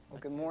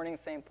Good morning,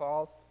 St.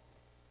 Paul's.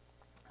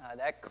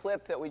 That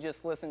clip that we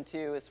just listened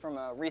to is from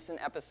a recent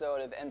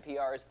episode of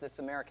NPR's This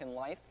American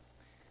Life.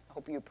 I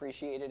hope you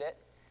appreciated it.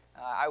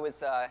 I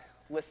was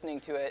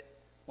listening to it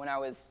when I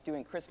was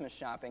doing Christmas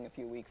shopping a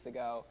few weeks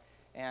ago,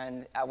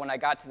 and when I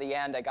got to the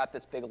end, I got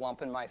this big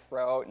lump in my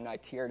throat, and I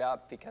teared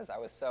up because I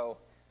was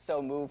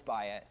so moved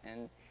by it.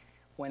 And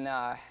when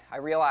I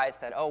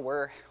realized that,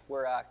 we're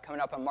coming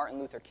up on Martin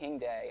Luther King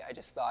Day, I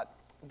just thought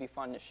it would be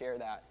fun to share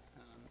that.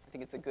 I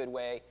think it's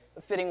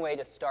a fitting way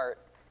to start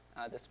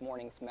this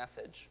morning's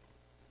message.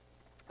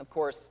 Of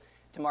course,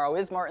 tomorrow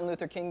is Martin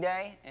Luther King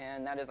Day,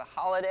 and that is a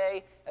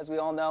holiday, as we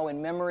all know,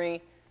 in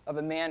memory of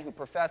a man who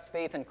professed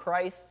faith in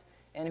Christ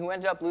and who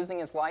ended up losing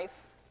his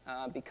life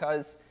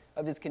because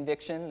of his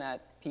conviction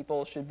that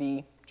people should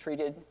be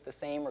treated the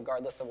same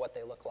regardless of what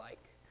they look like,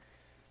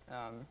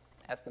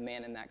 as the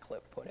man in that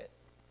clip put it.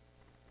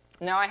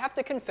 Now, I have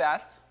to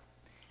confess,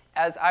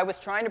 as I was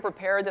trying to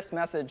prepare this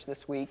message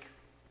this week,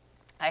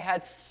 I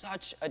had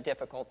such a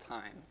difficult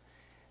time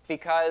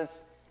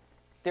because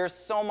there's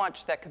so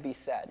much that could be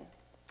said.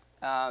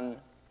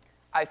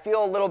 I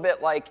feel a little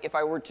bit like if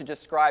I were to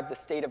describe the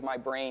state of my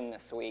brain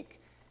this week,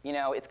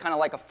 it's kind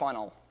of like a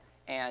funnel,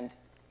 and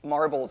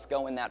marbles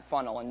go in that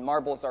funnel, and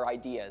marbles are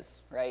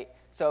ideas, right?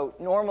 So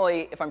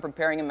normally, if I'm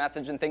preparing a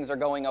message and things are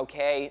going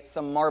okay,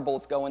 some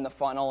marbles go in the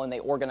funnel, and they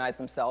organize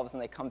themselves,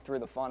 and they come through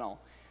the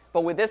funnel.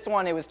 But with this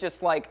one, it was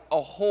just like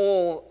a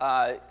whole,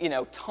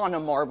 ton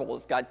of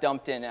marbles got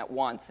dumped in at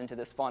once into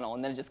this funnel,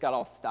 and then it just got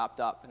all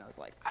stopped up. And I was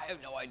like, I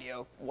have no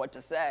idea what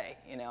to say.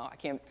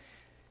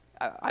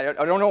 I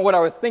don't know what I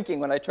was thinking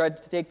when I tried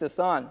to take this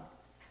on.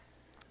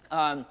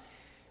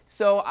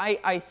 So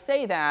I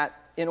say that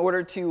in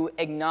order to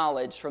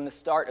acknowledge from the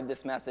start of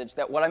this message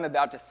that what I'm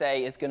about to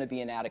say is going to be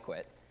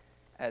inadequate.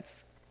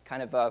 It's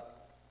kind of a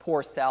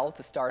poor sell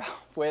to start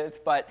off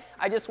with, but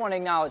I just want to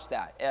acknowledge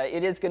that.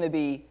 It is going to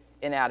be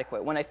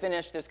inadequate. When I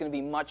finish, there's going to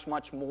be much,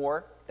 much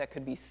more that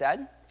could be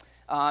said.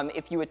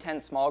 If you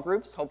attend small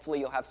groups, hopefully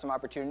you'll have some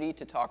opportunity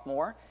to talk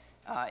more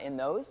in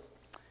those.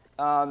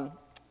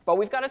 But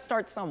we've got to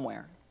start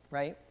somewhere,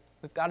 right?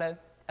 We've got to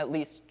at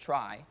least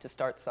try to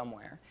start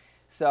somewhere.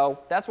 So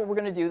that's what we're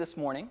going to do this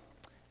morning,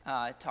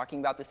 talking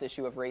about this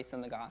issue of race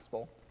in the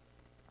gospel.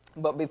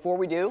 But before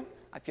we do,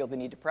 I feel the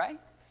need to pray,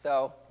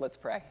 so let's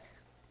pray.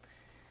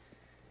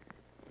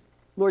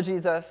 Lord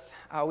Jesus,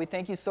 we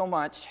thank you so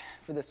much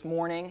for this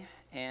morning,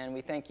 and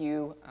we thank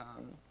you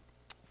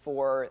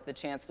for the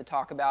chance to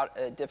talk about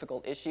a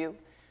difficult issue.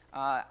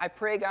 I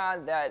pray,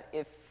 God, that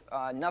if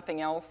nothing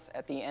else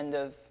at the end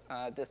of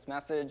this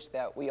message,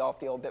 that we all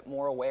feel a bit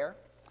more aware.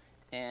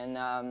 And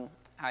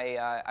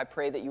I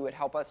pray that you would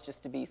help us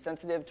just to be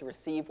sensitive to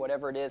receive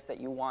whatever it is that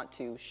you want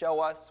to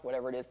show us,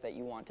 whatever it is that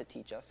you want to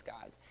teach us,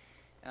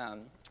 God.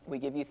 We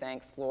give you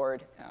thanks,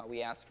 Lord.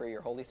 We ask for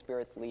your Holy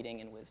Spirit's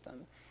leading and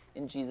wisdom.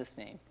 In Jesus'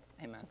 name,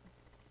 amen.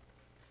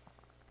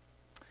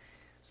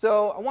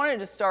 So I wanted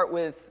to start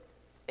with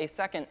a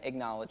second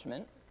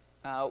acknowledgement,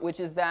 which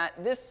is that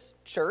this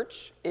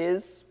church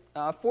is,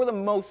 for the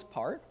most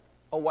part,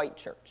 a white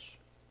church,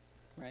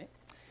 right?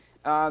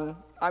 I'm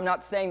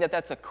not saying that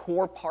that's a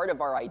core part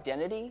of our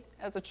identity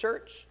as a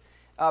church,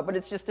 but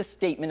it's just a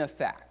statement of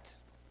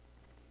fact.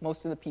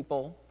 Most of the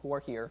people who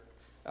are here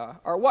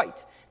are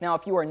white. Now,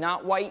 if you are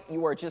not white,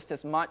 you are just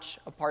as much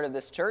a part of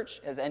this church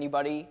as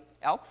anybody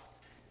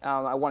else.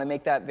 I want to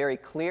make that very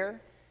clear.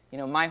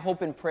 My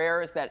hope and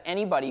prayer is that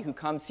anybody who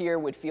comes here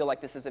would feel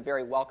like this is a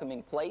very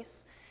welcoming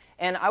place.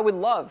 And I would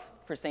love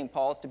for St.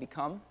 Paul's to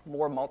become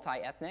more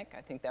multi-ethnic.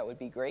 I think that would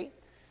be great.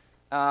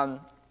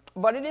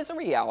 But it is a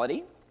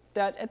reality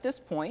that at this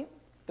point,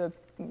 the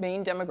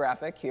main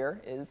demographic here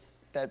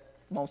is that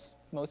most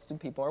of the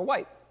people are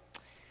white.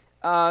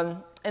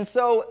 And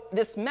so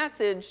this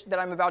message that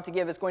I'm about to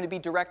give is going to be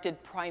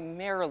directed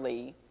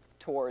primarily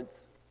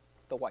towards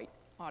the white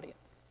audience.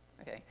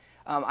 Okay?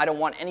 I don't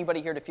want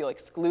anybody here to feel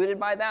excluded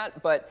by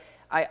that, but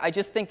I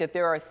just think that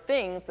there are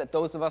things that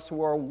those of us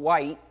who are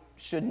white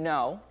should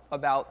know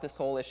about this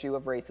whole issue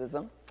of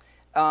racism.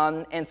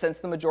 And since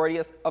the majority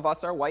of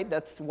us are white,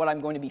 that's what I'm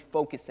going to be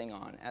focusing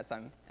on as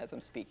I'm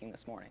speaking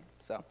this morning.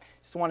 So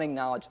just want to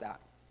acknowledge that.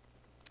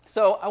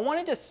 So I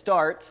wanted to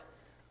start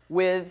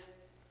with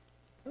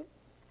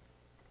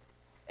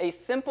a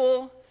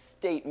simple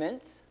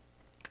statement.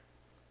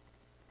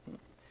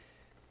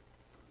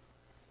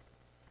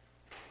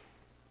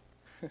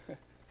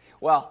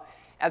 Well,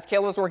 as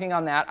Caleb was working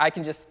on that, I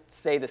can just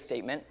say the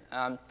statement,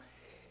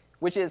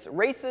 which is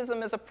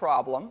racism is a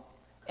problem,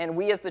 and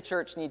we as the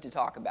church need to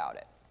talk about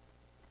it.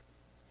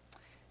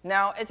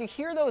 Now, as you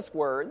hear those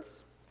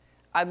words,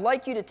 I'd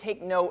like you to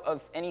take note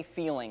of any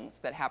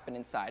feelings that happen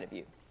inside of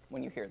you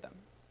when you hear them.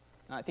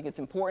 I think it's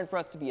important for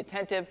us to be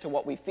attentive to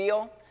what we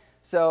feel.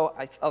 So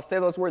I'll say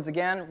those words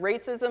again.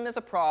 Racism is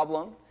a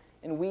problem,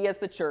 and we as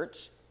the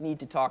church need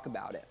to talk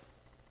about it.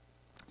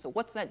 So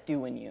what's that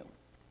do in you?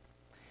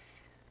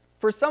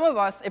 For some of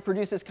us, it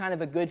produces kind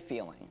of a good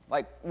feeling.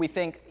 Like we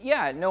think,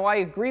 yeah, no, I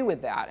agree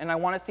with that, and I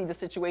want to see the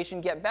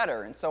situation get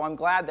better, and so I'm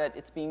glad that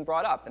it's being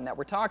brought up and that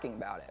we're talking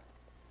about it.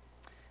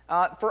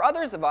 For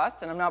others of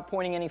us, and I'm not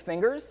pointing any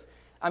fingers,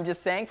 I'm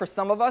just saying for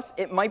some of us,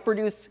 it might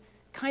produce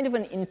kind of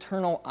an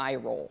internal eye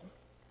roll.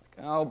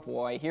 Oh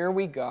boy, here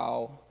we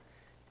go.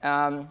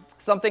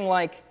 Something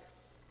like,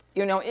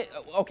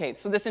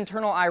 so this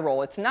internal eye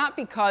roll, it's not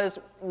because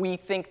we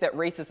think that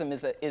racism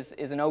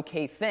is an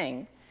okay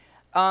thing,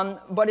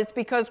 but it's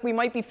because we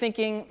might be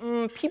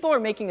thinking, people are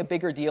making a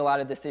bigger deal out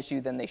of this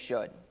issue than they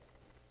should.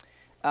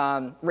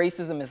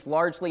 Racism is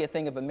largely a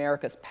thing of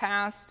America's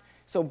past,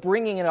 so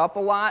bringing it up a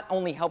lot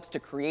only helps to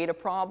create a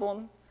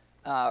problem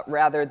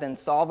rather than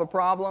solve a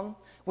problem.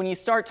 When you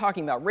start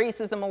talking about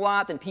racism a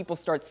lot, then people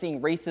start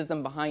seeing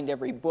racism behind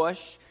every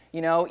bush,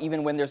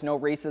 even when there's no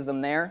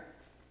racism there.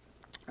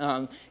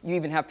 You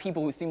even have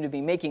people who seem to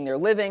be making their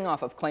living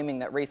off of claiming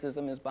that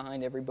racism is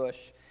behind every bush.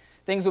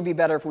 Things would be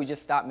better if we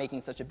just stopped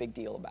making such a big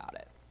deal about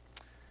it.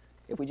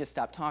 If we just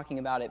stopped talking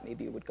about it,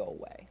 maybe it would go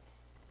away.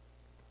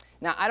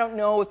 Now, I don't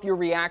know if your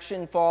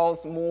reaction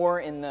falls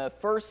more in the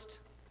first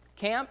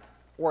camp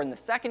or in the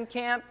second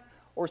camp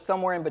or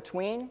somewhere in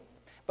between,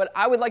 but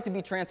I would like to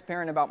be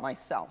transparent about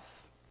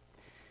myself.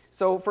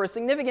 So for a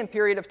significant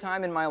period of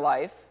time in my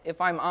life, if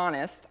I'm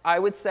honest, I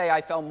would say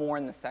I fell more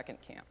in the second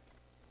camp.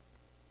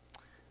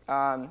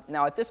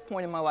 Now, at this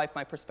point in my life,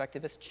 my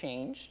perspective has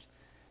changed.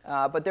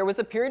 But there was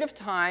a period of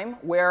time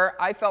where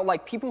I felt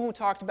like people who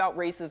talked about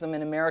racism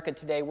in America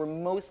today were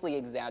mostly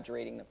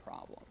exaggerating the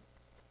problem.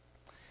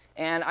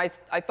 And I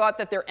thought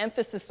that their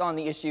emphasis on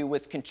the issue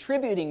was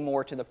contributing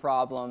more to the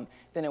problem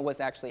than it was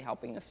actually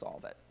helping to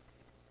solve it.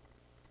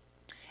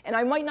 And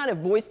I might not have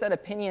voiced that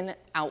opinion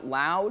out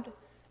loud,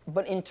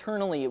 but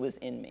internally it was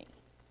in me.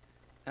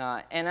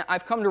 And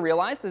I've come to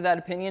realize that that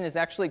opinion is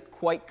actually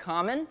quite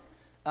common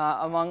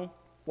among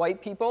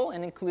white people,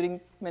 and including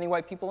many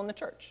white people in the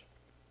church.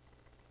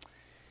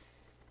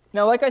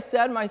 Now, like I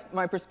said,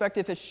 my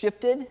perspective has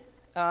shifted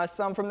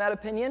some from that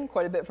opinion,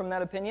 quite a bit from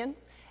that opinion.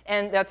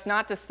 And that's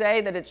not to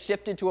say that it's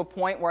shifted to a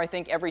point where I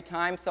think every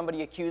time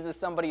somebody accuses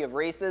somebody of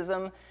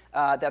racism,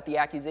 that the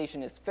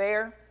accusation is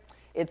fair.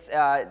 It's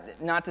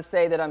not to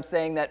say that I'm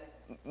saying that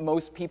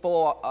most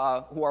people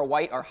who are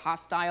white are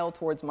hostile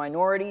towards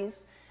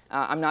minorities.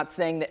 I'm not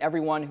saying that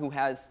everyone who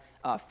has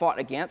fought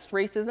against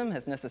racism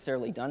has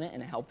necessarily done it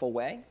in a helpful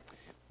way.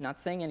 I'm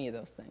not saying any of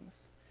those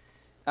things.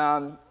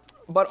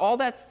 But all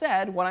that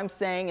said, what I'm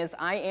saying is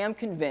I am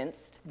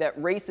convinced that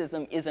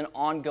racism is an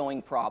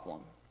ongoing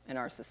problem in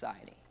our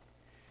society.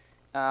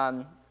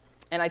 And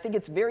I think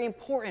it's very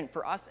important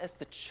for us as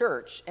the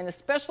church, and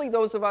especially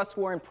those of us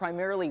who are in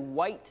primarily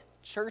white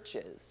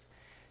churches,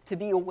 to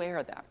be aware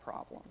of that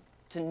problem,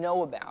 to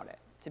know about it,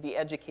 to be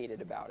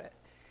educated about it.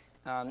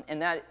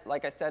 And that,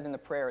 like I said in the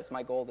prayer, is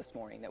my goal this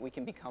morning, that we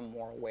can become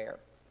more aware.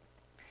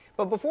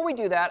 But before we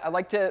do that, I'd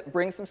like to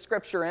bring some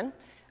scripture in.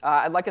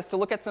 I'd like us to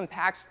look at some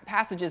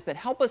passages that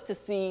help us to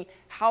see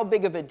how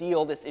big of a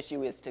deal this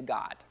issue is to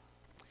God,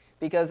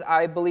 because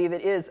I believe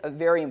it is a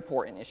very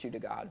important issue to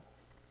God.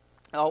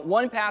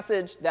 One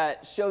passage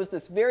that shows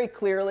this very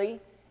clearly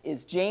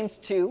is James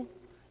 2,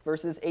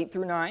 verses 8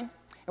 through 9.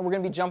 And we're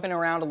going to be jumping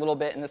around a little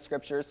bit in the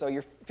scriptures, so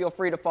you feel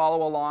free to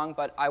follow along,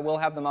 but I will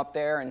have them up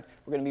there, and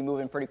we're going to be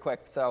moving pretty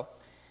quick. So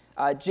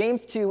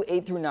James 2,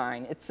 8 through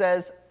 9, it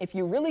says, "If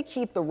you really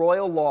keep the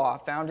royal law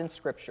found in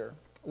Scripture,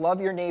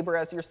 love your neighbor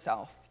as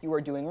yourself, you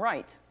are doing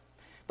right.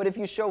 But if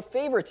you show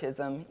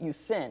favoritism, you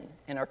sin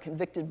and are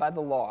convicted by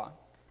the law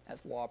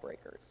as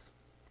lawbreakers."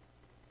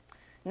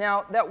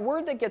 Now, that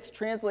word that gets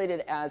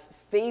translated as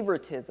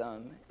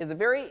favoritism is a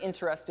very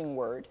interesting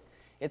word.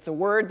 It's a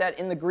word that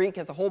in the Greek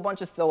has a whole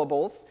bunch of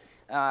syllables,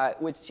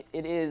 which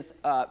it is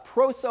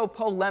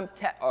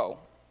prosopolemteo.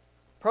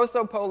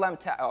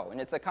 Prosopolemteo, and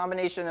it's a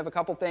combination of a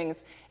couple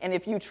things. And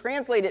if you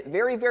translate it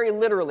very, very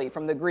literally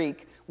from the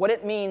Greek, what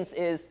it means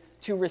is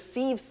to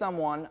receive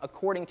someone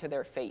according to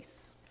their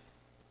face.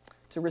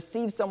 To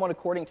receive someone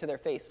according to their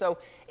face. So,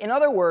 in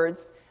other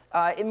words,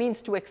 it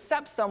means to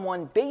accept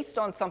someone based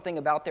on something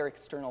about their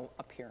external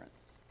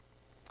appearance.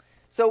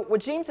 So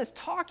what James is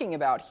talking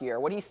about here,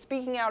 what he's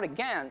speaking out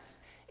against,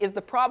 is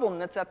the problem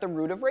that's at the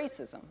root of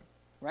racism,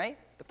 right?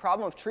 The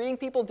problem of treating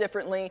people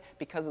differently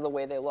because of the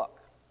way they look.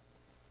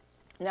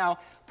 Now,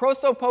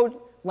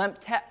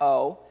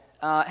 prosopolemteo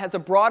has a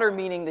broader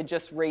meaning than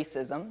just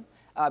racism,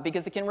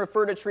 because it can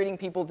refer to treating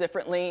people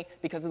differently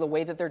because of the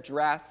way that they're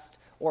dressed,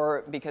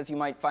 or because you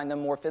might find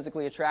them more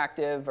physically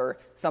attractive, or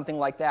something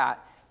like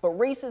that. But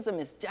racism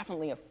is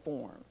definitely a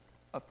form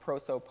of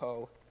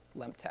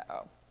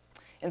prosopolemteo.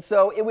 And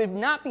so it would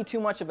not be too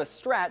much of a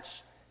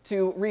stretch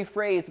to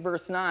rephrase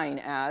verse 9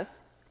 as,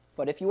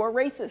 "But if you are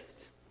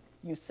racist,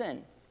 you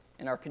sin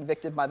and are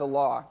convicted by the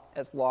law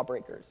as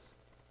lawbreakers."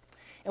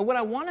 And what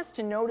I want us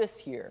to notice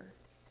here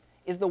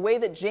is the way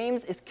that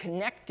James is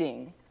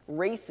connecting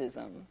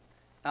racism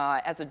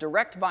as a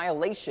direct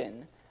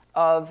violation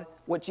of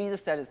what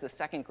Jesus said is the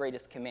second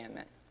greatest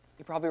commandment.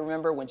 You probably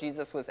remember when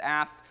Jesus was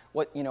asked,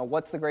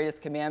 what's the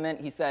greatest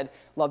commandment? He said,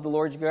 love the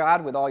Lord your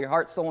God with all your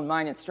heart, soul, and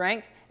mind, and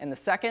strength. And the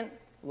second,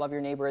 love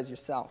your neighbor as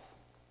yourself.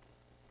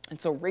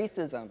 And so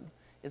racism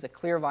is a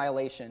clear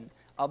violation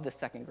of the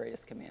second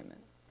greatest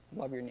commandment.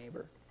 Love your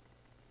neighbor.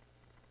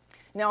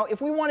 Now,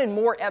 if we wanted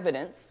more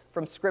evidence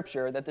from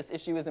Scripture that this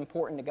issue is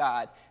important to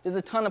God, there's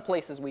a ton of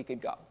places we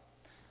could go.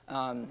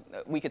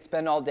 We could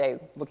spend all day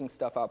looking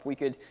stuff up. We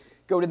could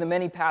go to the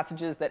many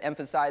passages that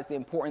emphasize the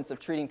importance of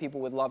treating people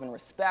with love and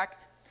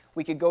respect.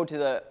 We could go to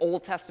the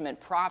Old Testament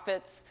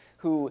prophets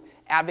who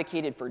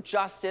advocated for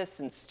justice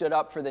and stood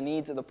up for the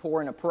needs of the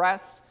poor and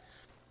oppressed.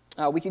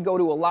 We could go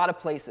to a lot of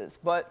places.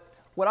 But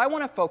what I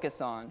want to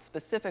focus on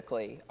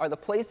specifically are the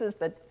places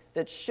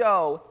that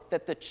show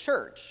that the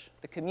church,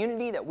 the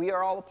community that we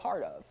are all a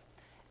part of,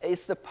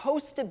 is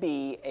supposed to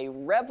be a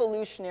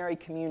revolutionary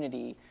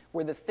community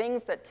where the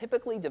things that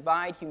typically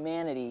divide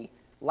humanity,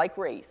 like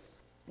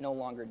race, no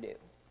longer do.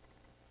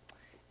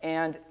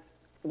 And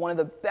one of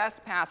the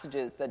best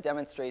passages that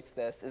demonstrates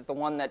this is the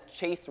one that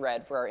Chase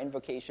read for our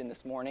invocation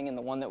this morning and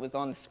the one that was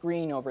on the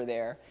screen over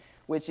there,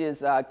 which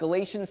is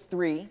Galatians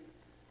 3,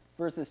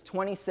 verses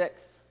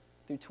 26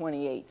 through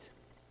 28.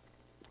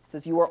 It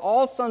says, "You are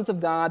all sons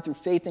of God through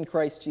faith in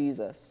Christ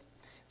Jesus.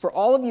 For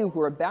all of you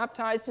who are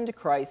baptized into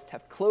Christ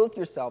have clothed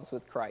yourselves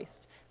with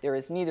Christ. There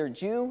is neither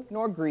Jew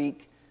nor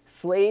Greek,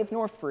 slave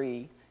nor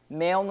free,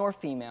 male nor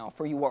female,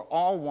 for you are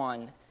all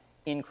one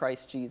in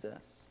Christ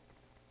Jesus."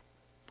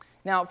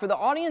 Now, for the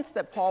audience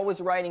that Paul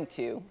was writing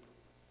to,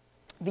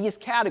 these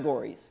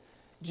categories,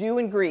 Jew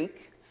and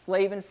Greek,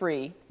 slave and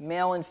free,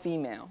 male and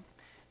female,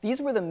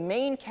 these were the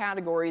main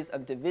categories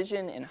of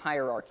division and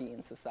hierarchy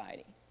in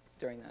society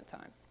during that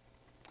time.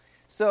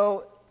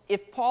 So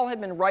if Paul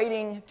had been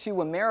writing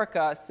to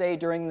America, say,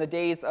 during the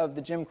days of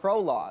the Jim Crow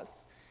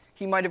laws,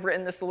 he might have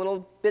written this a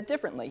little bit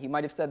differently. He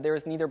might have said there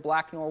is neither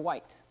black nor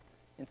white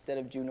instead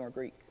of Jew nor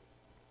Greek.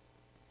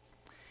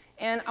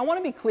 And I want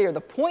to be clear,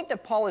 the point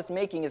that Paul is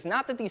making is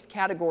not that these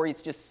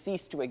categories just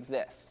cease to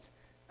exist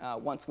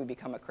once we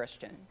become a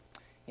Christian.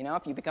 You know,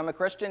 if you become a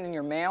Christian and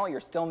you're male, you're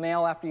still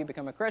male after you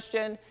become a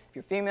Christian. If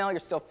you're female,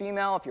 you're still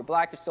female. If you're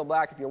black, you're still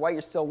black. If you're white,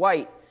 you're still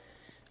white.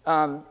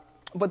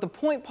 But the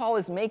point Paul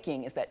is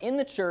making is that in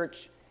the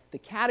church, the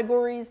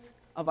categories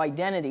of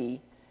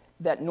identity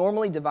that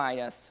normally divide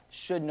us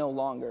should no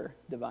longer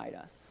divide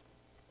us.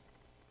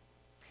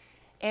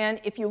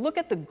 And if you look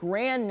at the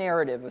grand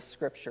narrative of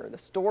Scripture, the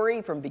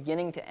story from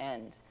beginning to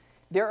end,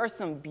 there are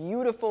some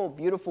beautiful,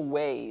 beautiful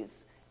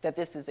ways that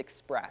this is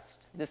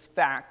expressed, this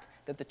fact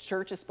that the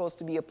church is supposed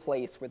to be a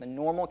place where the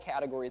normal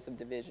categories of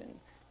division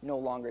no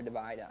longer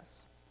divide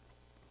us.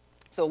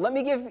 So let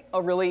me give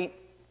a really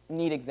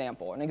neat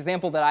example, an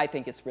example that I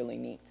think is really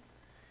neat.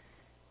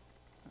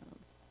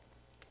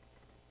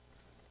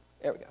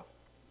 There we go.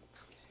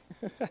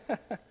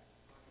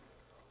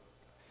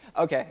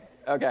 Okay.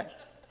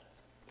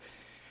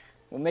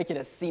 We'll make it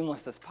as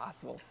seamless as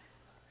possible.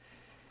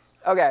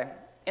 Okay,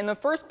 in the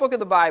first book of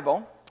the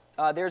Bible,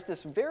 there's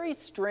this very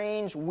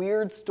strange,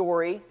 weird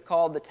story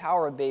called the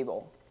Tower of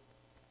Babel.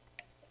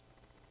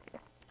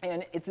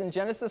 And it's in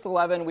Genesis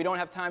 11. We don't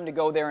have time to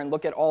go there and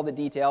look at all the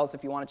details.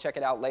 If you want to check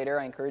it out later,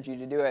 I encourage you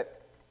to do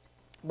it.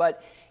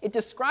 But it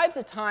describes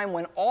a time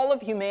when all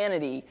of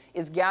humanity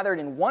is gathered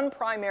in one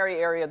primary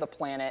area of the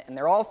planet, and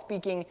they're all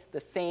speaking the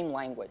same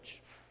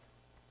language.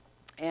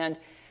 And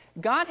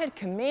God had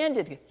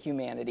commanded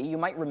humanity, you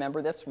might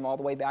remember this from all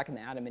the way back in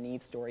the Adam and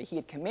Eve story, he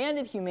had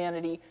commanded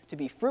humanity to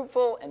be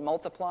fruitful and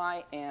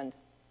multiply and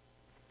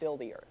fill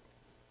the earth.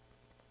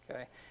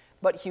 Okay?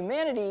 But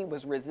humanity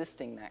was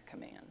resisting that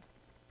command.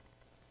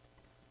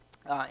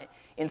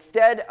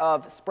 Instead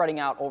of spreading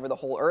out over the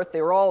whole earth,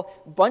 they were all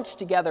bunched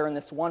together in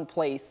this one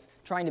place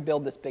trying to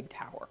build this big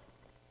tower.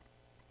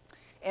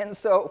 And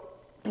so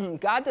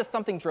God does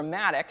something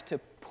dramatic to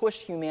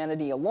push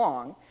humanity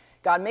along.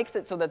 God makes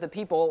it so that the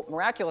people,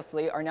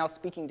 miraculously, are now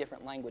speaking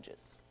different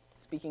languages,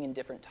 speaking in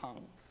different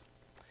tongues.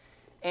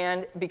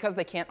 And because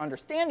they can't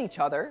understand each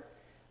other,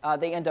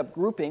 they end up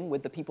grouping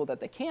with the people that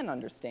they can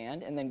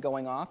understand and then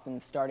going off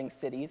and starting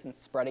cities and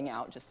spreading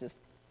out just as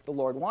the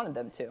Lord wanted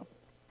them to.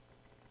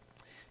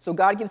 So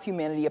God gives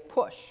humanity a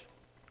push.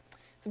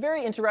 It's a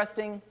very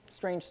interesting,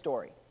 strange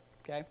story.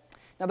 Okay?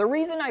 Now, the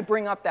reason I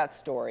bring up that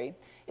story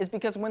is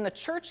because when the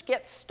church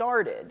gets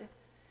started,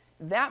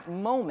 that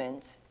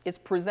moment is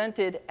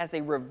presented as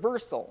a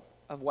reversal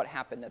of what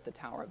happened at the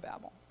Tower of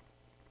Babel.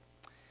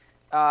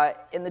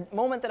 And the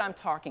moment that I'm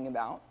talking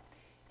about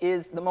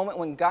is the moment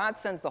when God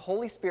sends the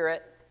Holy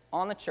Spirit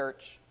on the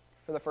church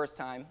for the first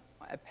time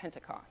at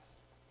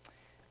Pentecost.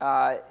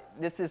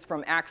 This is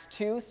from Acts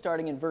 2,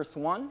 starting in verse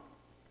 1.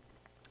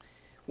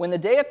 When the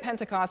day of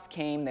Pentecost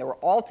came, they were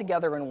all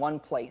together in one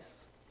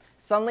place.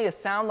 Suddenly a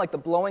sound like the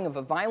blowing of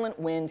a violent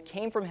wind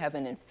came from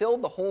heaven and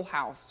filled the whole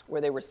house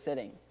where they were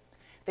sitting.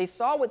 They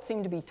saw what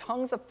seemed to be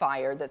tongues of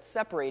fire that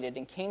separated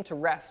and came to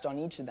rest on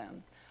each of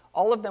them.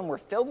 All of them were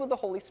filled with the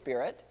Holy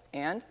Spirit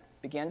and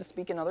began to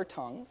speak in other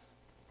tongues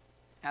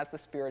as the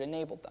Spirit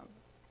enabled them.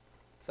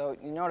 So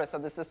you notice how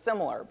this is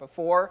similar.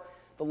 Before,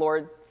 the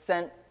Lord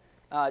sent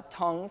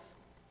tongues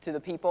to the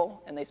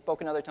people, and they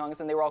spoke in other tongues,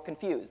 and they were all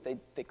confused.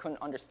 They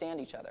couldn't understand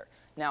each other.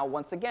 Now,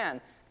 once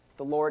again,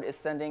 the Lord is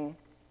sending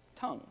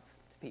tongues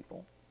to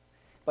people.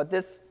 But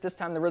this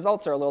time the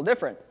results are a little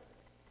different.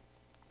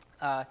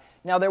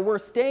 Now there were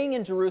staying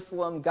in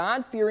Jerusalem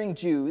God-fearing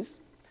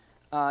Jews,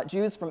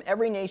 Jews from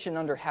every nation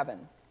under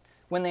heaven.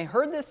 When they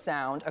heard this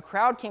sound, a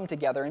crowd came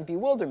together in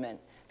bewilderment,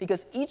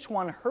 because each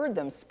one heard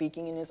them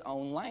speaking in his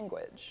own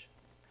language.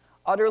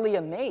 Utterly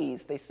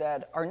amazed, they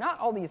said, "Are not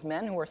all these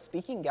men who are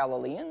speaking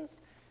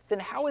Galileans? Then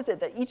how is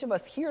it that each of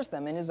us hears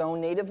them in his own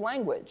native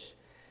language?"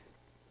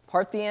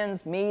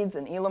 Parthians, Medes,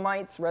 and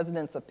Elamites,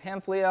 residents of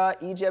Pamphylia,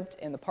 Egypt,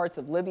 and the parts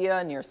of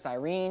Libya near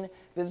Cyrene,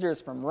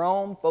 visitors from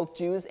Rome, both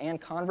Jews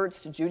and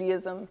converts to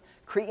Judaism,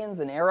 Cretans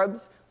and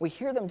Arabs, we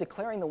hear them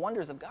declaring the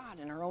wonders of God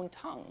in our own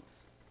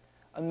tongues.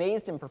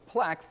 Amazed and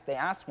perplexed, they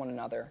asked one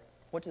another,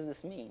 "What does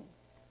this mean?"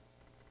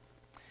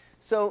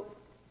 So,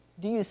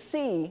 do you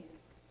see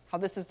how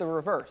this is the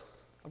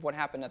reverse of what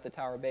happened at the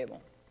Tower of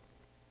Babel?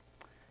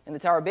 In the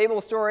Tower of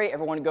Babel story,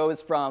 everyone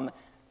goes from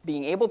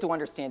being able to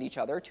understand each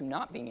other to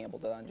not being able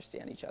to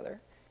understand each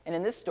other. And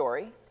in this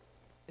story,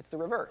 it's the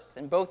reverse.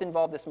 And both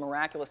involve this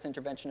miraculous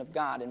intervention of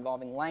God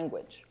involving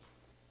language.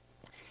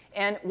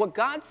 And what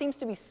God seems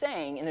to be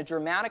saying in a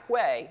dramatic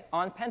way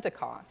on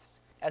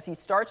Pentecost, as he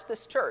starts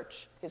this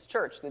church, his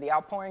church, through the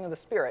outpouring of the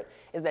Spirit,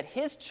 is that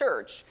his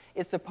church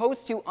is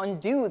supposed to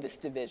undo this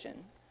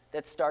division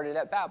that started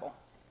at Babel,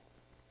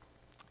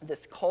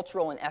 this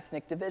cultural and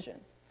ethnic division.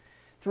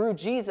 Through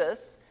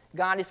Jesus,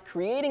 God is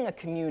creating a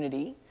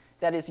community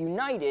that is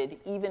united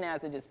even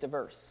as it is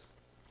diverse.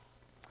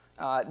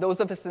 Those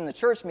of us in the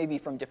church may be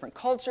from different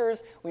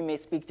cultures, we may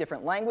speak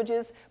different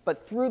languages,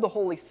 but through the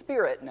Holy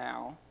Spirit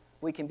now,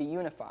 we can be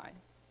unified.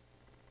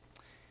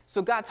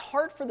 So God's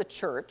heart for the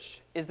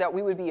church is that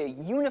we would be a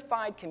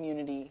unified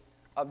community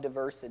of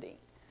diversity.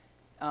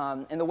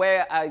 And the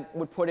way I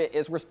would put it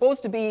is we're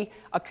supposed to be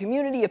a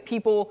community of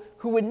people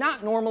who would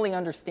not normally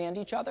understand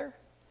each other,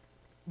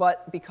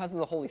 but because of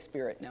the Holy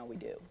Spirit, now we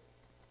do.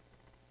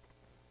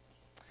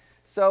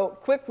 So,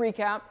 quick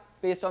recap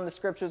based on the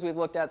scriptures we've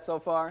looked at so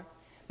far.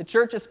 The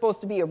church is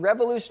supposed to be a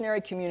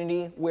revolutionary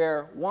community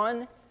where,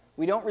 1,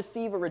 we don't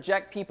receive or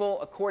reject people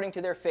according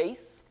to their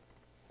face,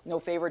 no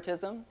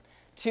favoritism.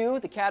 2,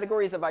 the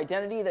categories of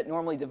identity that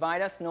normally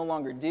divide us no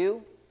longer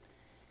do.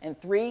 And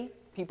 3,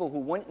 people who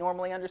wouldn't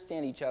normally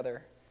understand each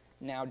other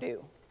now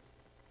do.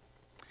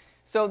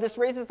 So this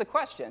raises the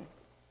question,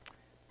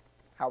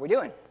 how are we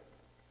doing?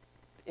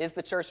 Is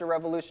the church a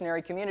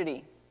revolutionary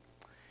community?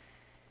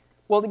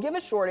 Well, to give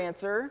a short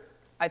answer,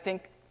 I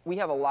think we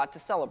have a lot to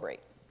celebrate.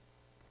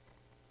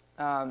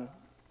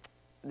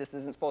 This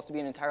isn't supposed to be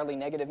an entirely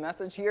negative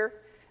message here.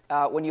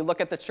 When you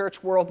look at the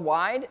church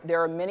worldwide,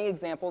 there are many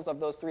examples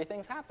of those 3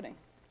 things happening,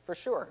 for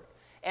sure.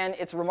 And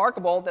it's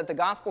remarkable that the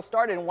gospel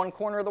started in one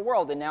corner of the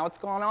world, and now it's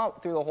gone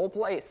out through the whole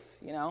place.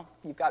 You know,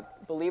 you've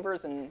got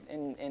believers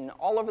in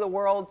all over the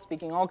world,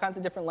 speaking all kinds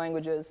of different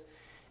languages,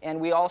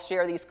 and we all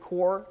share these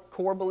core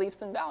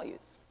beliefs and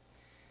values.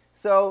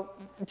 So,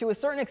 to a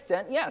certain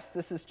extent, yes,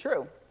 this is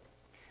true.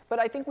 But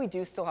I think we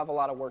do still have a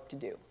lot of work to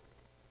do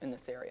in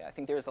this area. I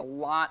think there's a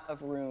lot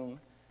of room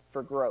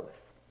for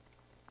growth.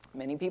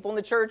 Many people in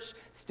the church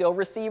still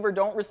receive or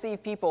don't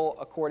receive people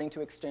according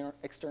to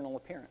external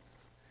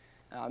appearance.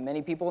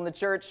 Many people in the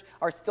church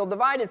are still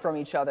divided from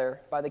each other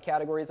by the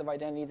categories of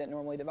identity that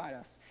normally divide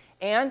us.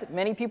 And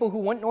many people who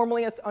wouldn't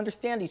normally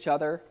understand each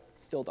other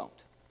still don't.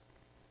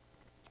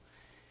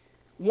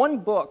 One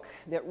book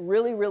that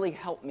really, really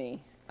helped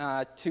me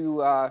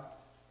to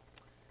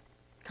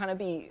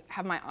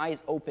have my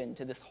eyes open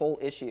to this whole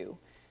issue,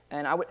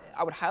 and I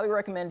would highly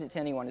recommend it to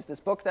anyone, is this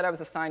book that I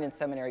was assigned in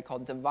seminary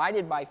called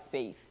Divided by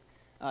Faith,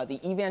 The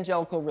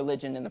Evangelical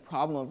Religion and the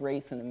Problem of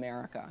Race in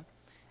America.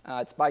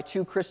 It's by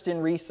 2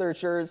 Christian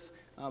researchers,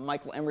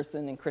 Michael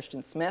Emerson and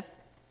Christian Smith.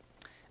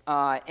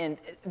 And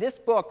this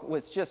book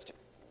was just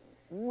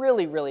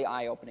really, really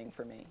eye-opening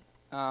for me.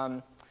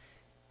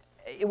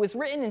 It was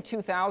written in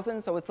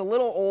 2000, so it's a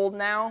little old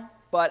now,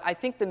 but I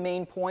think the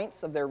main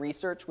points of their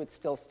research would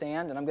still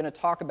stand, and I'm going to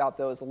talk about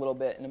those a little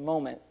bit in a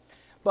moment.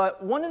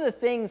 But one of the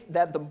things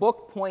that the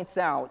book points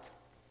out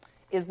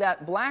is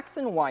that blacks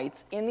and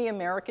whites in the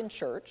American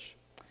church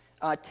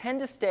tend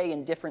to stay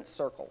in different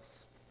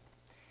circles.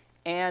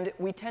 And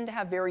we tend to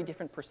have very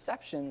different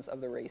perceptions of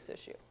the race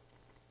issue.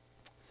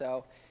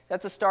 So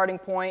that's a starting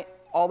point.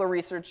 All the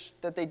research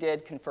that they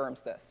did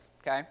confirms this,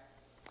 okay?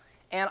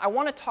 And I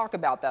want to talk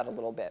about that a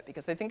little bit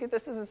because I think that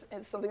this is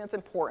something that's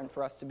important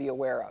for us to be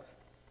aware of.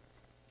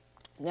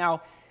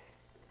 Now,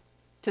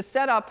 to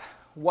set up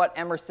what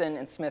Emerson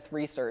and Smith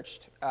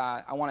researched,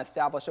 I want to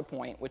establish a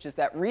point, which is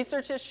that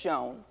research has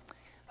shown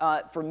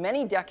for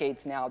many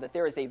decades now that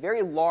there is a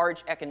very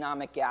large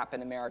economic gap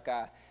in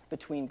America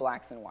between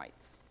blacks and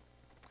whites.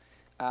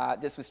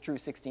 This was true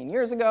 16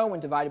 years ago when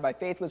Divided by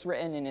Faith was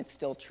written, and it's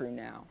still true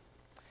now.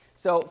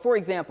 So, for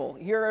example,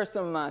 here are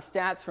some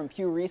stats from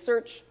Pew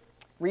Research,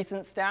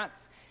 recent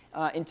stats.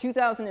 In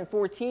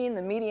 2014,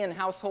 the median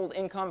household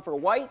income for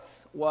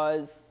whites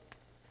was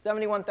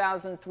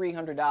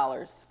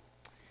 $71,300.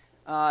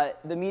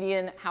 The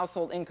median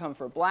household income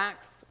for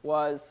blacks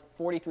was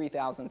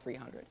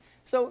 $43,300.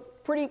 So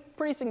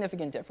pretty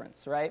significant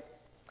difference, right?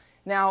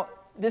 Now,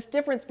 this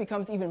difference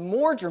becomes even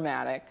more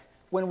dramatic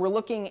when we're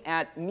looking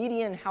at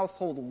median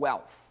household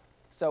wealth.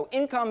 So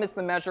income is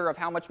the measure of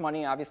how much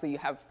money, obviously, you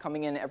have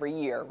coming in every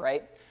year,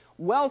 right?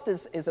 Wealth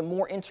is a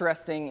more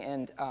interesting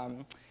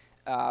and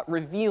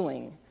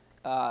revealing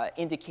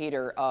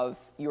indicator of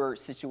your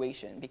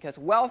situation, because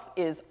wealth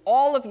is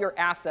all of your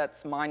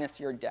assets minus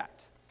your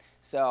debt.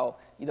 So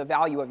the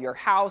value of your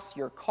house,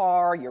 your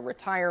car, your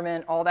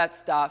retirement, all that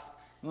stuff,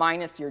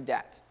 minus your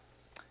debt.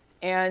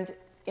 And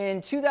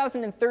in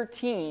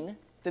 2013,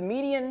 the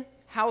median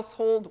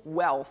household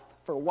wealth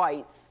for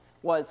whites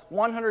was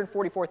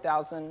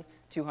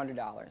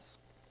 $144,200.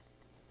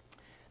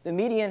 The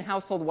median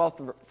household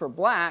wealth for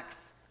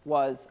blacks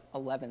was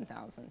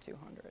 $11,200.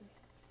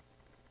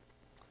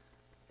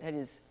 That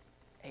is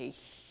a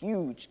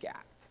huge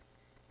gap.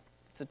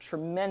 It's a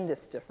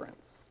tremendous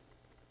difference.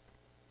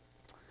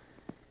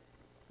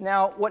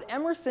 Now, what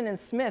Emerson and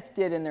Smith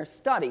did in their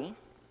study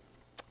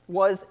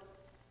was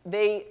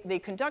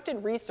they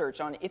conducted research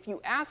on, if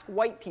you ask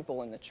white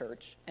people in the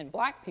church and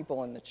black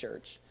people in the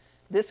church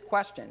this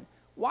question,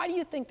 why do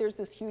you think there's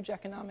this huge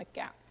economic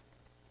gap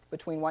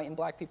between white and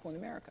black people in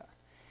America?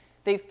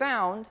 They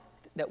found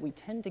that we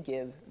tend to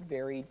give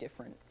very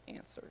different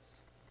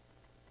answers.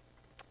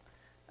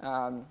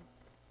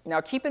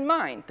 Now, keep in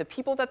mind, the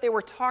people that they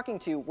were talking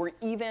to were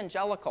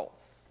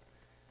evangelicals,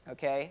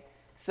 okay?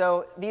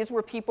 So these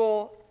were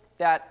people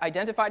that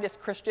identified as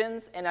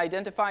Christians and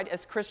identified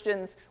as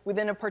Christians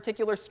within a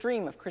particular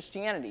stream of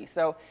Christianity.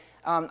 So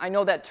I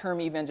know that term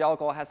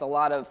evangelical has a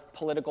lot of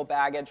political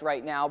baggage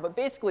right now, but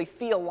basically,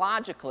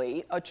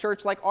 theologically, a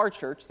church like our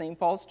church, St.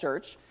 Paul's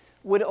Church,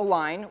 would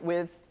align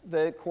with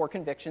the core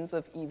convictions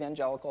of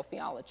evangelical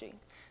theology.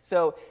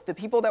 So the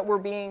people that were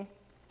being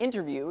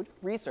interviewed,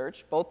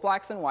 researched, both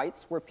blacks and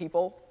whites, were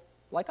people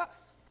like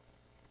us,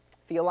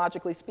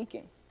 theologically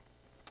speaking.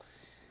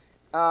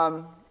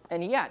 And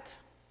yet,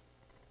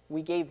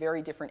 we gave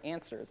very different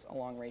answers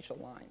along racial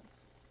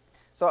lines.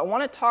 So I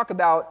want to talk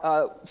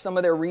about some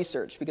of their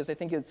research because I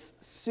think it's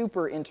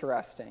super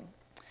interesting.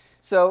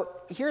 So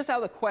here's how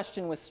the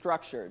question was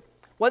structured.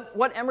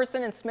 What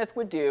Emerson and Smith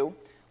would do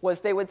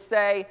was they would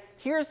say,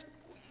 here's,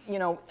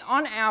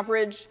 on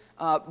average,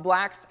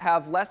 blacks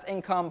have less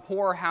income,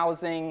 poor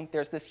housing,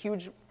 there's this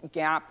huge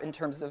gap in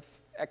terms of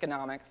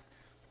economics.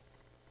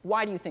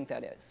 Why do you think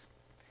that is?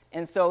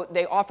 And so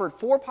they offered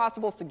 4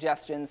 possible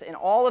suggestions, and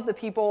all of the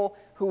people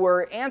who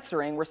were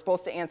answering were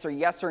supposed to answer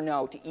yes or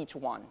no to each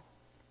one.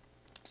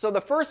 So the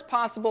first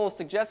possible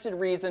suggested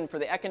reason for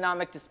the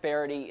economic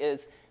disparity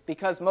is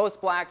because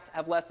most blacks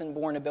have less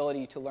inborn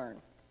ability to learn.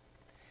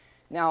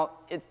 Now,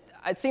 it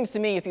seems to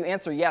me if you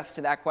answer yes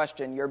to that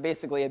question, you're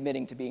basically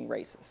admitting to being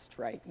racist,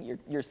 right?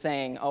 You're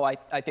saying,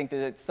 I think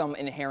that it's some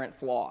inherent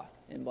flaw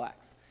in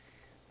blacks.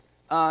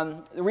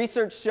 The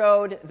research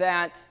showed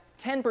that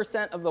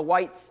 10% of the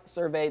whites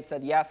surveyed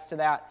said yes to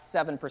that,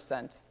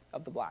 7%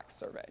 of the blacks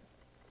surveyed.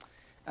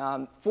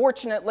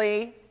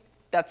 Fortunately,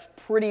 that's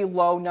pretty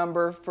low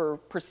number for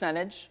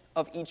percentage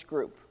of each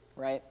group,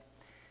 right?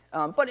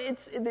 But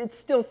it's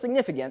still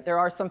significant. There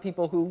are some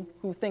people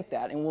who think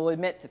that and will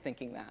admit to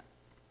thinking that.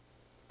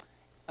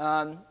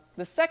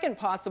 The second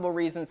possible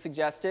reason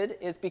suggested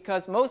is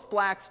because most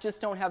blacks just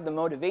don't have the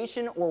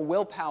motivation or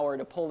willpower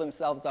to pull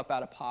themselves up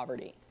out of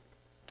poverty.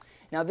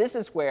 Now, this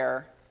is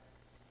where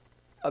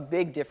a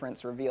big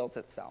difference reveals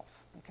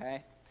itself,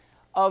 okay?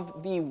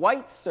 Of the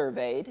whites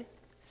surveyed,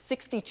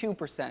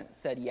 62%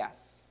 said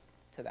yes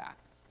to that.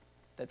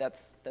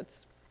 That's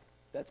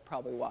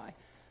probably why.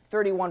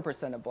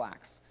 31% of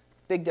blacks.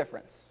 Big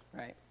difference,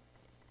 right?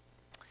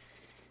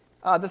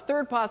 The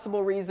third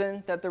possible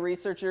reason that the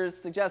researchers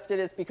suggested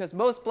is because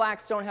most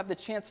blacks don't have the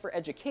chance for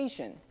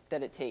education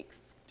that it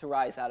takes to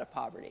rise out of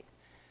poverty.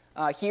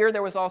 Here,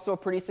 there was also a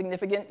pretty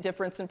significant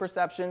difference in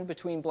perception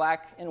between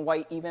black and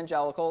white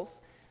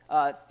evangelicals.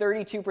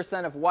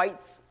 32% of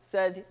whites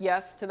said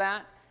yes to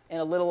that,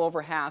 and a little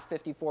over half,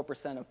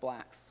 54% of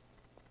blacks.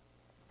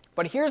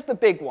 But here's the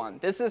big one.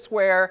 This is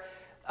where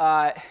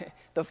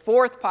the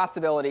fourth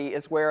possibility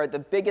is where the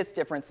biggest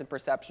difference in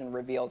perception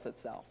reveals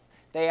itself.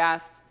 They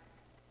asked,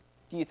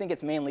 do you think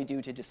it's mainly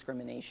due to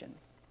discrimination?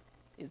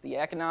 Is the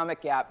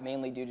economic gap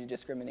mainly due to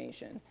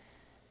discrimination?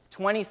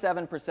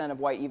 27% of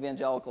white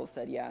evangelicals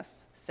said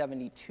yes,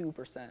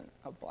 72%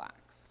 of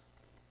blacks.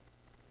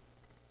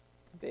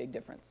 Big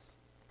difference.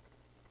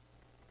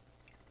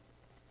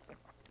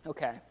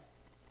 Okay.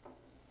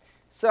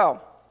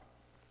 So,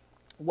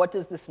 what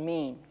does this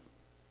mean?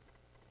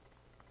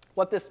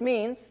 What this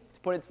means, to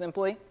put it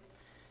simply,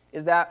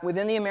 is that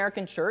within the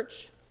American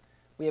church,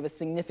 we have a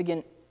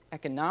significant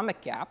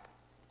economic gap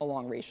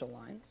along racial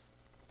lines,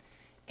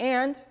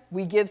 and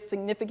we give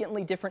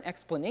significantly different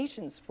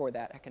explanations for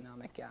that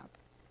economic gap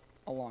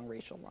along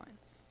racial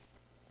lines.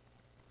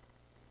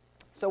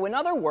 So in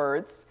other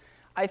words,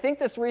 I think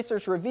this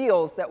research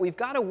reveals that we've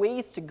got a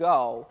ways to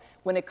go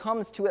when it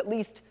comes to at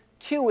least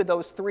 2 of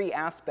those 3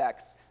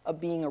 aspects of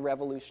being a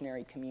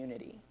revolutionary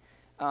community.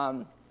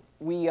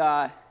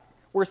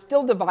 We're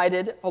still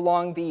divided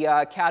along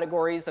the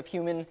categories of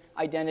human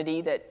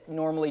identity that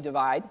normally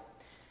divide,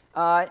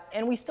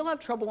 and we still have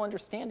trouble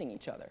understanding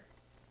each other.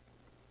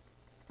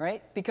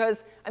 right?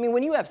 Because,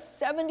 when you have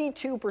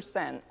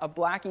 72% of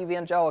black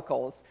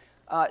evangelicals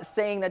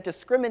saying that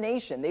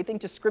they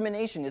think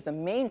discrimination is a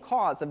main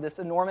cause of this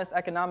enormous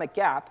economic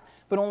gap,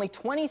 but only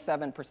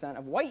 27%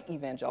 of white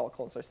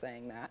evangelicals are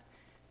saying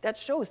that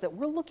shows that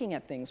we're looking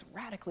at things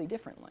radically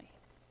differently,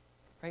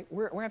 right?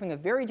 We're having a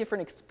very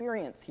different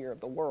experience here of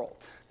the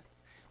world.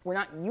 We're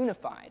not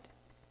unified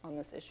on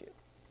this issue.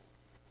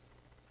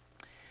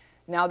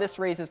 Now, this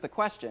raises the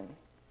question,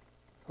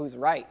 who's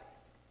right?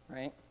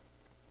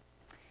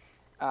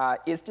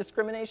 Is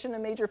discrimination a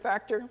major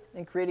factor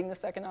in creating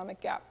this economic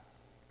gap?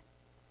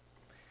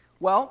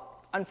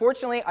 Well,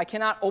 unfortunately, I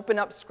cannot open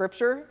up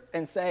Scripture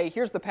and say,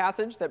 here's the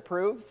passage that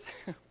proves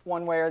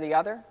one way or the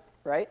other,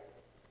 right?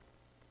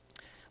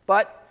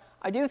 But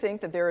I do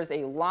think that there is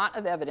a lot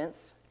of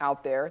evidence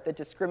out there that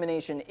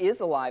discrimination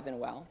is alive and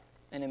well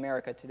in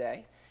America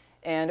today.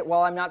 And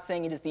while I'm not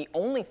saying it is the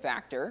only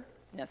factor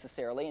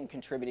necessarily in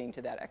contributing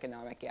to that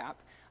economic gap,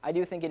 I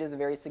do think it is a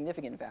very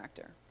significant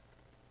factor.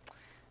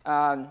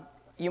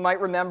 You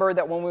might remember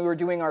that when we were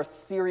doing our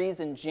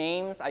series in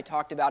James, I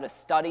talked about a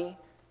study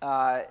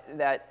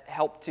that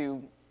helped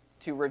to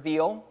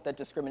reveal that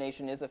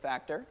discrimination is a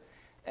factor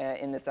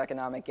in this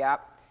economic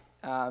gap.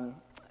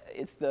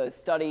 It's the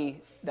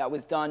study that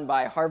was done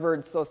by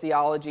Harvard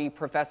sociology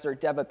professor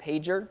Deva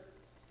Pajer.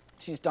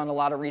 She's done a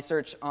lot of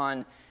research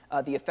on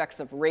the effects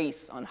of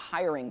race on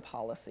hiring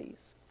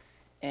policies.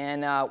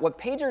 And what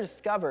Pajer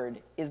discovered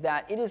is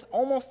that it is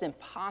almost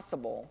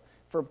impossible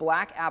for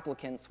black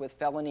applicants with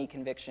felony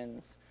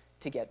convictions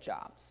to get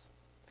jobs.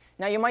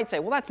 Now, you might say,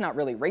 well, that's not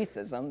really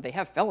racism. They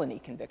have felony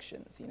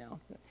convictions,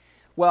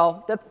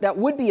 Well, that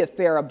would be a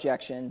fair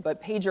objection,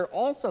 but Pajer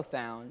also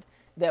found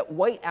that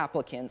white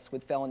applicants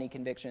with felony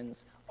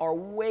convictions are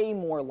way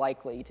more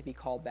likely to be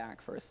called back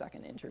for a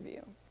second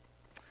interview.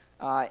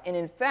 And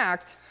in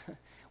fact,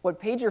 what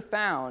Pajer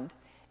found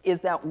is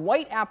that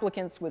white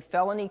applicants with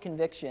felony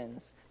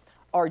convictions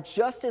are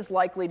just as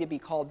likely to be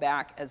called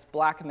back as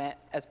black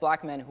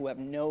men who have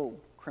no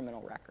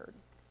criminal record.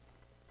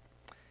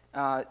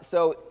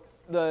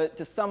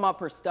 To sum up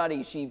her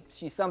study,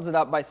 she sums it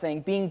up by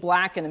saying, being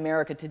black in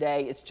America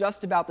today is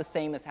just about the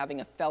same as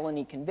having a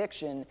felony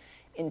conviction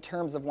in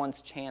terms of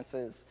one's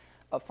chances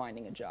of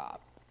finding a job.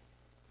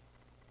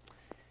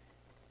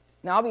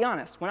 Now, I'll be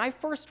honest, when I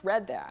first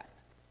read that,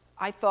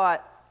 I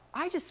thought,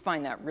 I just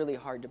find that really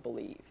hard to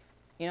believe.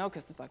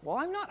 Because it's like, well,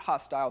 I'm not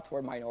hostile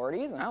toward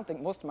minorities, and I don't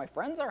think most of my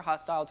friends are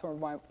hostile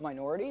toward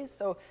minorities,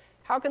 so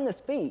how can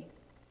this be?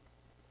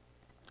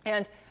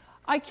 And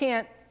I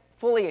can't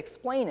fully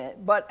explain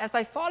it, but as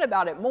I thought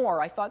about it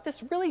more, I thought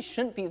this really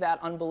shouldn't be that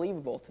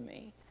unbelievable to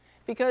me.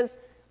 Because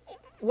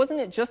wasn't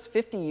it just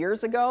 50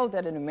 years ago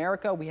that in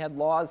America we had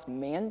laws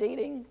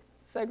mandating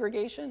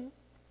segregation?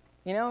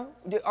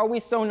 Are we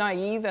so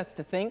naive as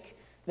to think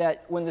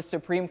that when the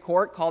Supreme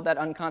Court called that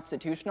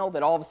unconstitutional,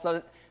 that all of a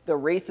sudden the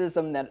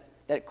racism that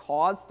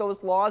caused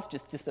those laws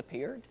just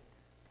disappeared?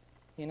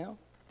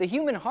 The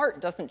human heart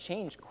doesn't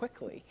change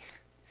quickly,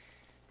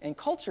 and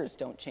cultures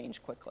don't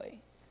change quickly.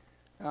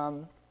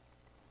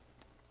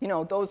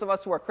 Those of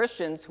us who are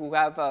Christians who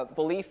have a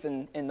belief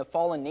in the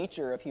fallen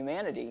nature of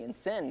humanity and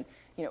sin,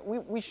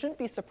 we shouldn't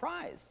be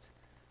surprised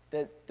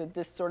that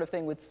this sort of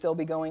thing would still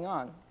be going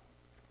on.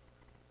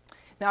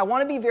 Now, I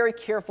want to be very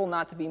careful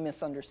not to be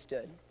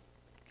misunderstood,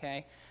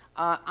 okay?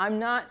 I'm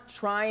not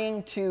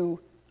trying to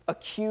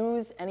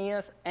accuse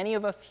any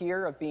of us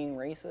here of being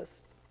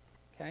racist,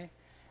 okay?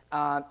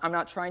 I'm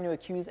not trying to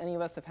accuse any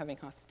of us of having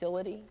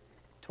hostility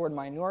toward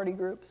minority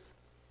groups.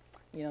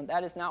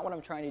 That is not what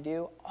I'm trying to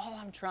do. All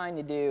I'm trying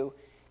to do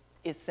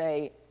is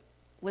say,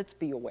 let's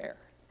be aware.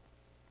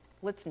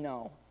 Let's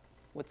know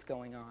what's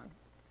going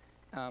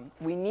on.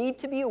 We need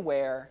to be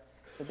aware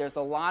that there's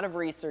a lot of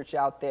research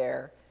out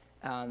there,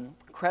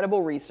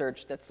 credible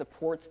research that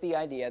supports the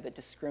idea that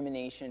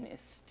discrimination is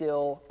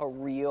still a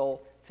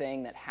real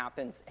thing that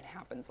happens and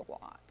happens a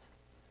lot.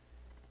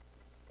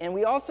 And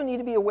we also need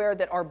to be aware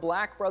that our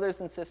black brothers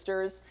and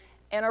sisters,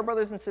 and our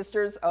brothers and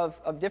sisters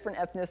of different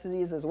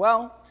ethnicities as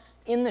well,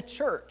 in the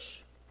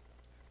church,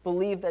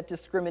 believe that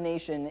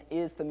discrimination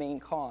is the main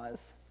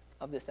cause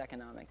of this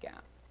economic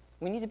gap.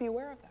 We need to be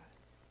aware of that.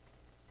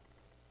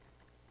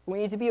 We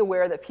need to be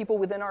aware that people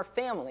within our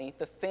family,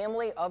 the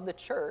family of the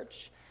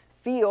church,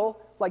 feel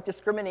like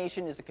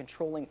discrimination is a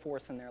controlling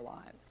force in their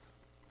lives.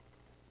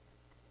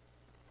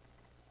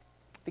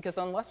 Because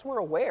unless we're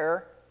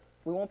aware,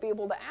 we won't be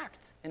able to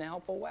act in a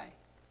helpful way.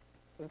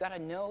 We've got to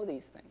know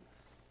these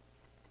things.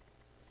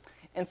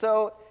 And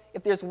so,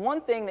 if there's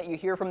one thing that you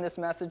hear from this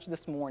message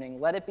this morning,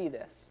 let it be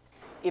this.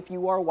 If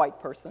you are a white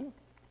person,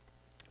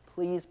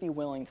 please be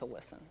willing to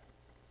listen.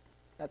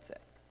 That's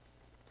it.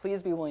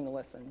 Please be willing to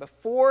listen.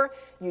 Before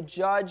you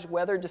judge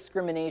whether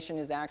discrimination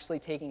is actually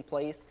taking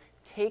place,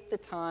 take the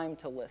time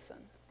to listen.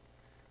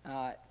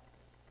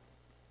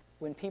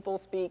 When people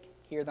speak,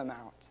 hear them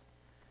out.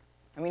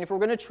 If we're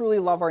going to truly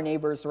love our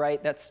neighbors,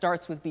 right, that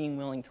starts with being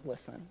willing to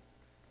listen.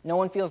 No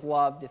one feels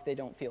loved if they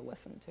don't feel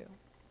listened to,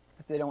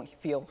 if they don't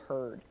feel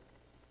heard.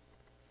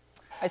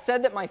 I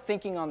said that my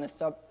thinking on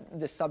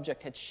this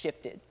subject had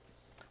shifted.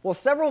 Well,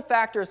 several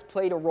factors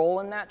played a role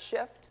in that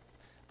shift,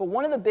 but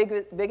one of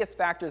the biggest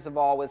factors of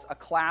all was a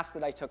class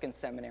that I took in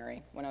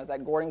seminary when I was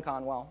at Gordon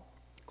Conwell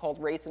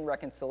called Race and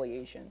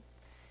Reconciliation.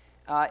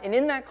 And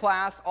in that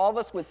class, all of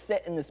us would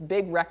sit in this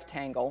big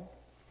rectangle,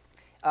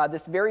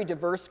 this very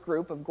diverse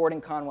group of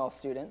Gordon Conwell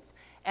students,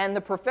 and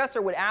the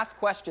professor would ask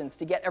questions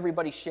to get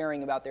everybody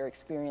sharing about their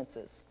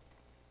experiences.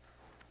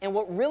 And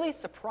what really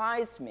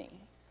surprised me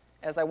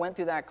as I went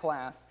through that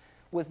class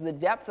was the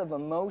depth of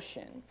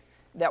emotion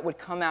that would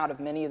come out of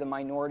many of the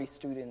minority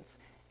students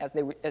as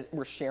they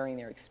were sharing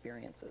their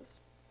experiences.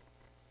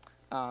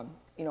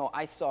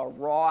 I saw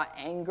raw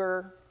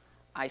anger,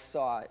 I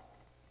saw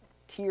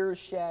tears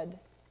shed,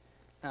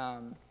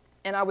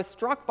 and I was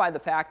struck by the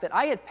fact that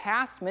I had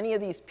passed many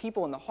of these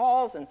people in the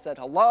halls and said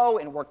hello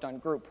and worked on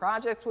group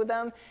projects with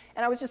them,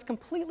 and I was just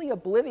completely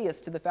oblivious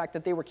to the fact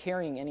that they were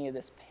carrying any of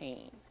this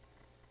pain.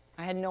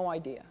 I had no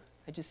idea.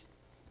 I just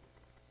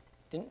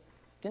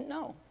didn't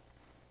know.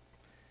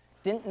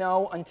 Didn't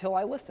know until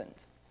I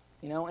listened,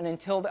 and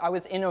until I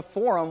was in a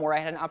forum where I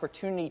had an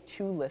opportunity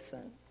to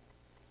listen.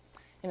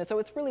 So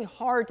it's really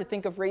hard to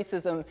think of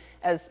racism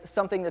as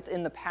something that's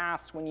in the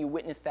past when you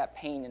witness that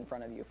pain in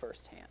front of you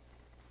firsthand.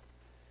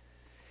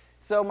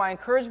 So my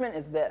encouragement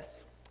is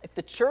this: if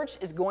the church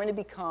is going to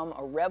become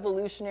a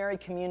revolutionary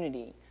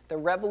community, the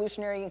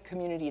revolutionary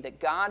community that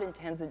God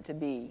intends it to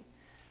be,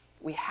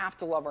 we have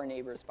to love our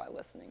neighbors by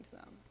listening to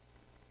them.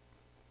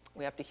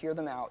 We have to hear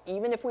them out,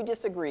 even if we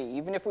disagree,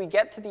 even if we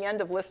get to the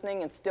end of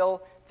listening and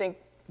still think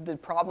the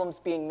problem's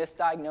being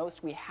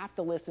misdiagnosed. We have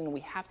to listen. We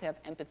have to have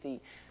empathy.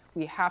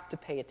 We have to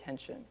pay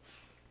attention.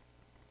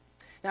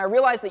 Now, I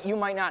realize that you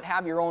might not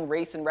have your own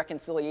race and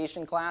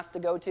reconciliation class to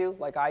go to,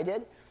 like I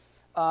did,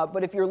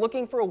 but if you're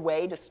looking for a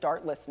way to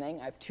start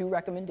listening, I have 2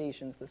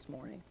 recommendations this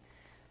morning.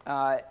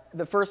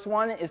 The first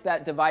one is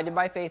that Divided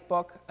by Faith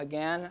book.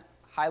 Again,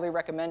 highly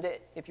recommend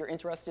it if you're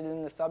interested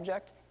in the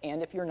subject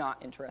and if you're not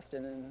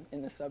interested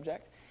in the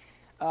subject.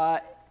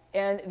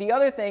 And the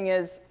other thing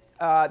is,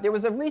 there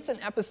was a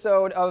recent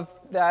episode of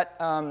that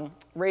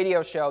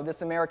radio show,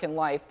 This American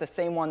Life, the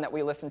same one that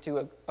we listened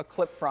to a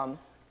clip from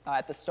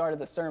at the start of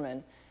the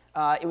sermon.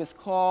 It was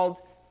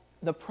called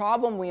The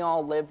Problem We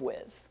All Live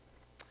With.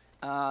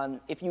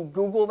 If you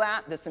Google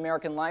that, This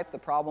American Life, The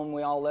Problem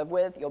We All Live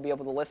With, you'll be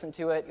able to listen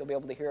to it. You'll be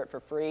able to hear it for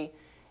free.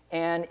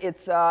 And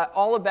it's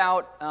all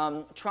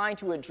about trying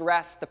to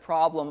address the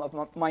problem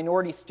of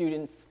minority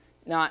students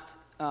not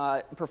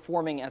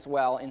performing as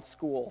well in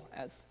school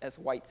as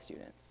white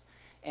students.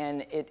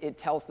 And it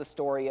tells the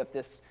story of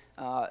this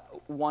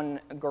one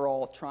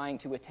girl trying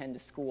to attend a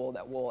school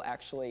that will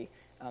actually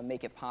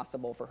make it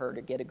possible for her to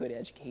get a good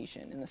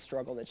education and the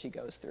struggle that she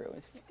goes through.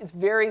 It's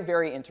very,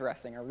 very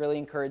interesting. I really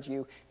encourage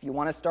you, if you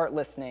want to start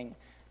listening,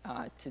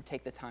 to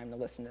take the time to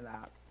listen to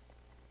that.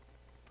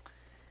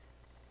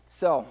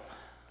 So,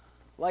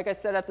 like I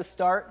said at the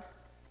start,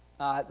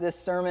 this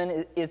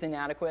sermon is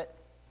inadequate.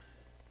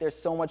 There's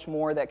so much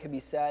more that could be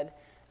said,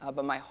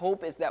 but my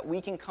hope is that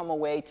we can come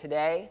away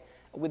today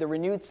with a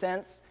renewed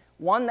sense,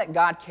 one, that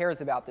God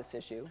cares about this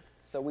issue,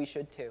 so we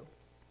should too,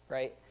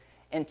 right?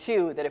 And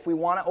 2, that if we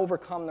want to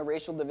overcome the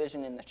racial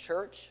division in the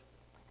church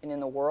and in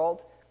the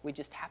world, we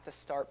just have to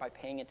start by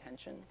paying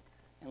attention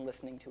and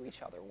listening to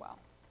each other well.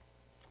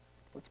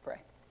 Let's pray.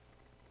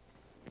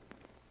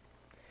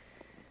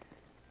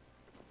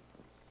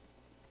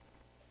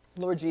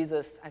 Lord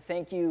Jesus, I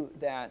thank you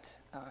that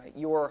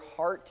your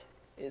heart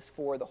is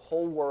for the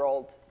whole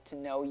world to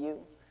know you,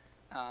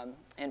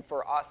 and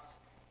for us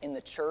in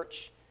the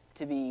church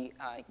to be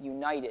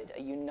united,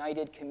 a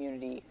united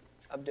community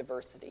of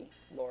diversity,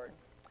 Lord.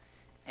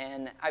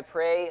 And I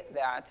pray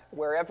that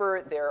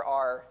wherever there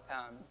are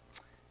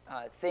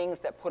things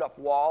that put up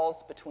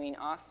walls between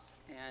us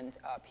and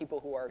people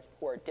who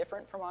are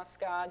different from us,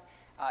 God,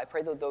 I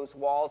pray that those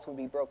walls will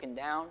be broken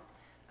down.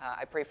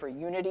 I pray for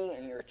unity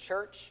in your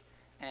church,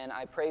 and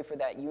I pray for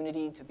that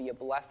unity to be a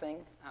blessing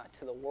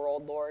to the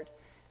world, Lord.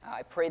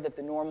 I pray that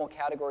the normal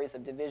categories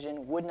of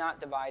division would not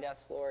divide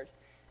us, Lord.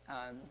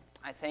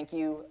 I thank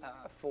you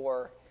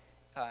for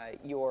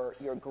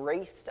your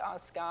grace to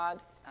us,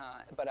 God,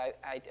 but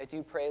I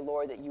do pray,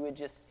 Lord, that you would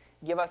just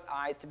give us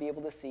eyes to be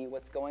able to see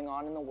what's going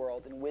on in the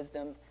world and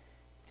wisdom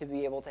to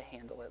be able to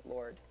handle it,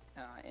 Lord,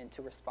 and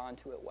to respond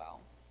to it well.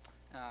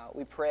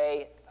 We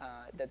pray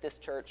that this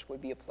church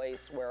would be a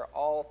place where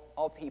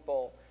all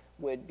people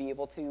would be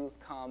able to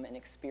come and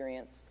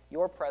experience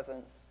your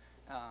presence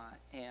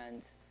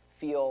and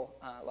feel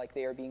like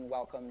they are being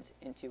welcomed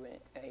into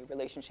a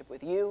relationship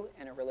with you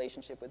and a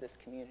relationship with this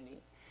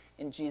community.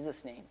 In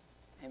Jesus' name,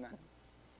 amen.